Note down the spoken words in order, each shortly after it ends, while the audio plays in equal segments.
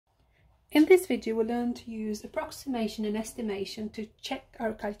In this video we'll learn to use approximation and estimation to check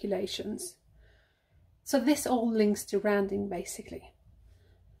our calculations. So this all links to rounding basically.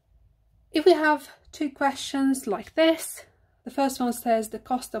 If we have two questions like this, the first one says the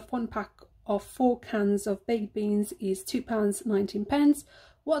cost of one pack of 4 cans of baked beans is £2.19.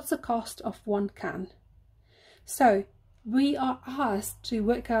 What's the cost of one can? So we are asked to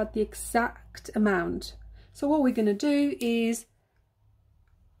work out the exact amount. So what we're going to do is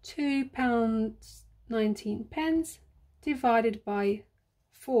 £2.19 divided by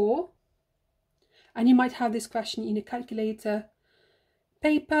 4, and you might have this question in a calculator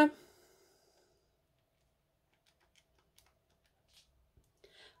paper.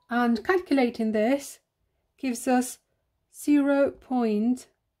 And calculating this gives us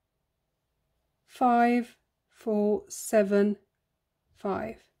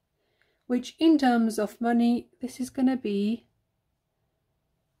 0.5475, which in terms of money, this is going to be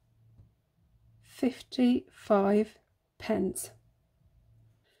 55 pence.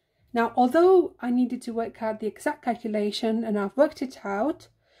 Now, although I needed to work out the exact calculation and I've worked it out,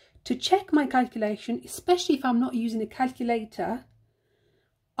 to check my calculation, especially if I'm not using a calculator,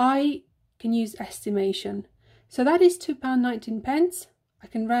 I can use estimation. So that is £2.19. I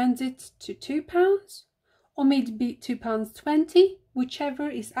can round it to £2 or maybe £2.20, whichever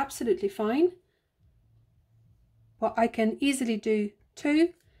is absolutely fine. But I can easily do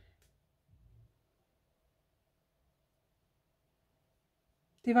 2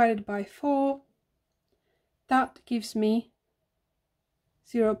 divided by 4. That gives me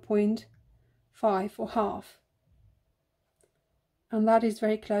 0.5 or half. And that is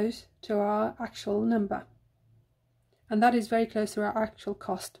very close to our actual number. And that is very close to our actual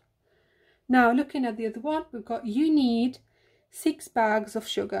cost. Now, looking at the other one, we've got you need 6 bags of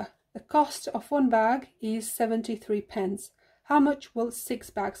sugar. The cost of one bag is 73 pence. How much will 6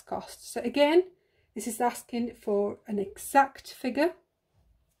 bags cost? So again, this is asking for an exact figure.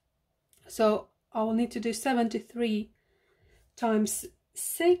 So I will need to do 73 times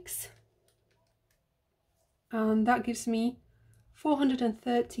 6. And that gives me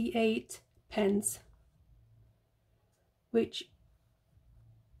 438 pence, which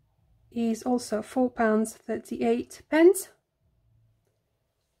is also £4.38.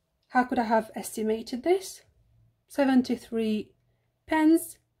 How could I have estimated this? 73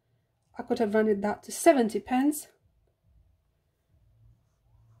 pence, I could have rounded that to 70 pence,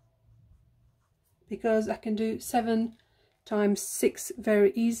 because I can do 7 times 6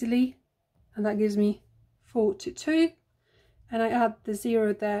 very easily, and that gives me 42. And I add the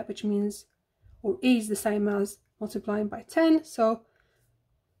 0 there, which means, or is the same as multiplying by 10. So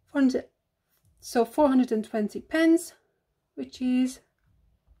 420 pence, which is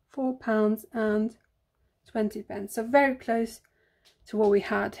 £4.20. So very close to what we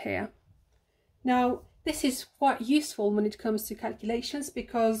had here. Now, this is quite useful when it comes to calculations,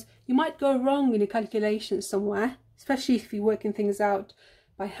 because you might go wrong in a calculation somewhere, especially if you're working things out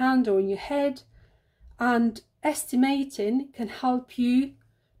by hand or in your head. And estimating can help you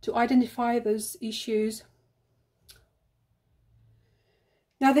to identify those issues.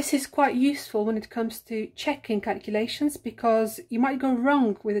 Now, this is quite useful when it comes to checking calculations, because you might go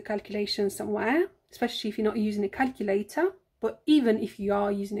wrong with a calculation somewhere, especially if you're not using a calculator, but even if you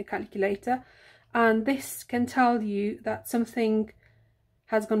are using a calculator, and this can tell you that something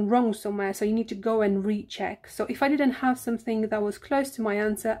has gone wrong somewhere, so you need to go and recheck. So if I didn't have something that was close to my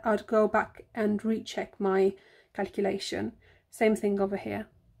answer, I'd go back and recheck my calculation. Same thing over here.